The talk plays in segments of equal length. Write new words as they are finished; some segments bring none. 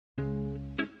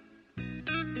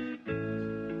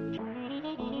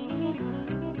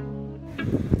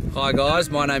Hi guys,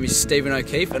 my name is Stephen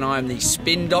O'Keefe and I am the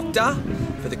spin doctor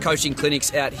for the coaching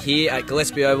clinics out here at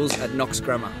Gillespie Ovals at Knox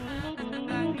Grammar.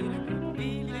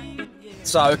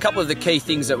 So a couple of the key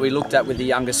things that we looked at with the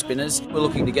younger spinners, we're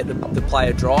looking to get the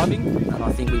player driving, and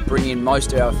I think we bring in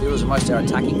most of our fielders and most of our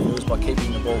attacking fielders by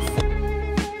keeping the ball fit.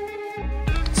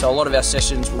 So a lot of our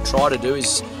sessions we'll try to do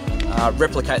is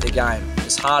replicate the game.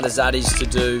 As hard as that is to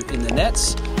do in the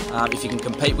nets, if you can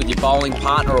compete with your bowling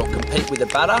partner or compete with a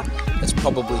batter, that's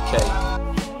probably key.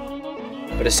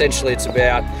 But essentially it's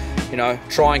about, you know,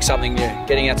 trying something new,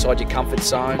 getting outside your comfort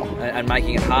zone and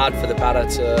making it hard for the batter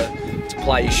to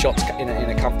play your shots in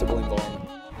a comfortable environment.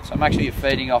 So make sure you're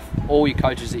feeding off all your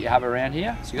coaches that you have around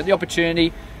here. So you've got the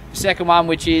opportunity. The second one,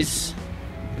 which is,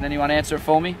 can anyone answer it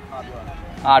for me? Hard work.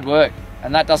 Hard work.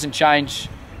 And that doesn't change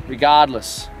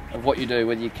regardless of what you do,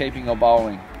 whether you're keeping or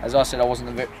bowling. As I said, I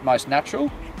wasn't the most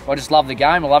natural. I just love the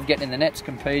game. I love getting in the nets,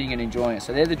 competing and enjoying it.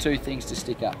 So they're the two things to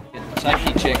stick up.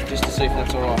 Safety check, just to see if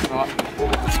that's all right. All right,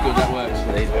 that's good, that works.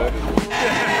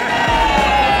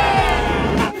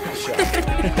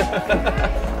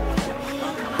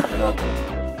 Sure.